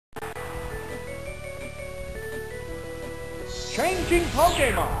Changing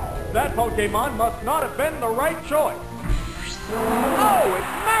Pokemon. That Pokemon must not have been the right choice. Oh, it's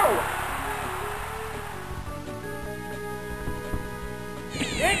Marowak.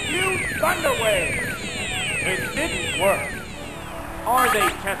 It used Thunder Wave. It didn't work. Are they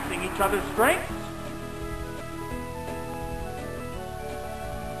testing each other's strengths?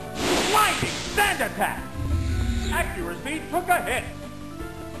 Blinding Sand Attack. Accuracy took a hit.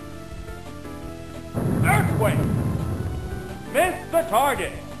 Earthquake. Missed the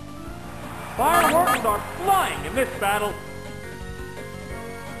target. Fireworks are flying in this battle.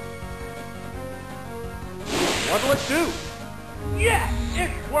 What'll it do? Yes,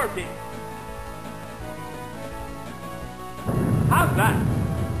 it's working. How's that?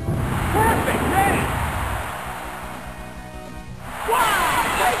 Perfect hit! Wow!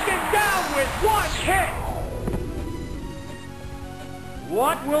 Taken down with one hit!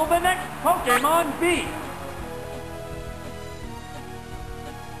 What will the next Pokemon be?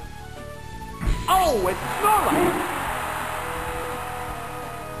 Oh, it's Snorlax!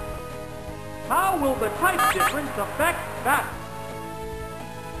 How will the type difference affect that?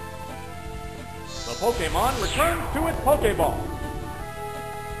 The Pokemon returns to its Pokeball.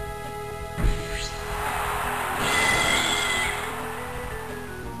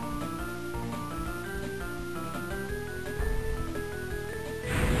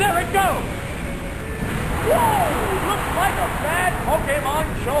 There it goes! Whoa! Looks like a bad Pokemon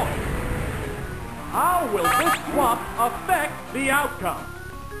choice. How will this swap affect the outcome?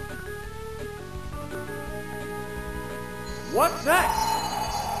 What's next?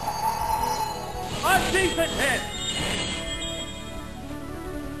 A decent hit!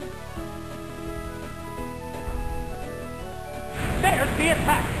 There's the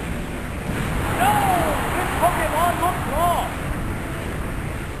attack! No! This Pokemon looks wrong!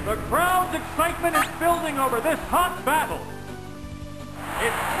 The crowd's excitement is building over this hot battle.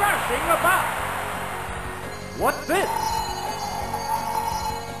 It's thrashing about. What's this?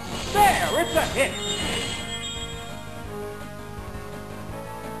 There, it's a hit.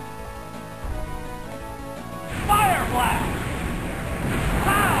 Fire Blast!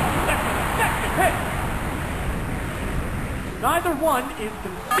 Wow, that's an effective hit. Neither one is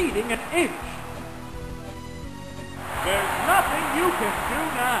conceding an inch. There's nothing you can do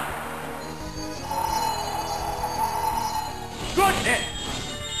now. Goodness!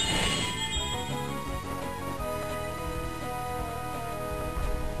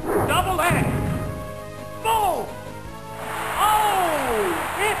 Double edge! Boom! Oh!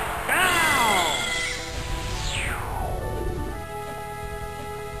 It's down!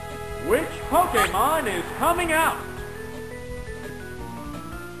 Which Pokemon is coming out?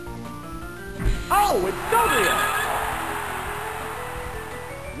 Oh, it's Dodrio!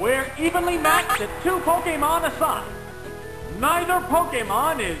 We're evenly matched at 2 Pokemon aside. Neither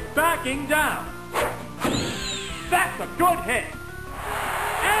Pokemon is backing down. That's a good hit.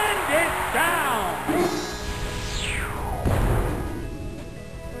 And it's down.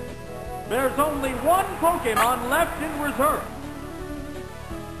 There's only 1 Pokemon left in reserve.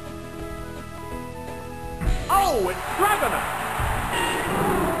 Oh, it's Dragonite.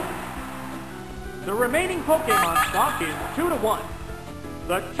 The remaining Pokemon stock is 2-1.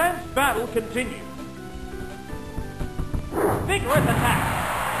 The tense battle continues. Vigorous attack.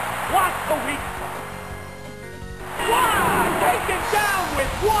 What's the weak spot? Wow! Taken down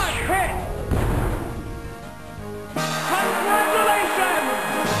with 1 hit! Congratulations!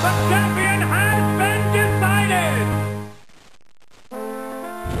 The champion!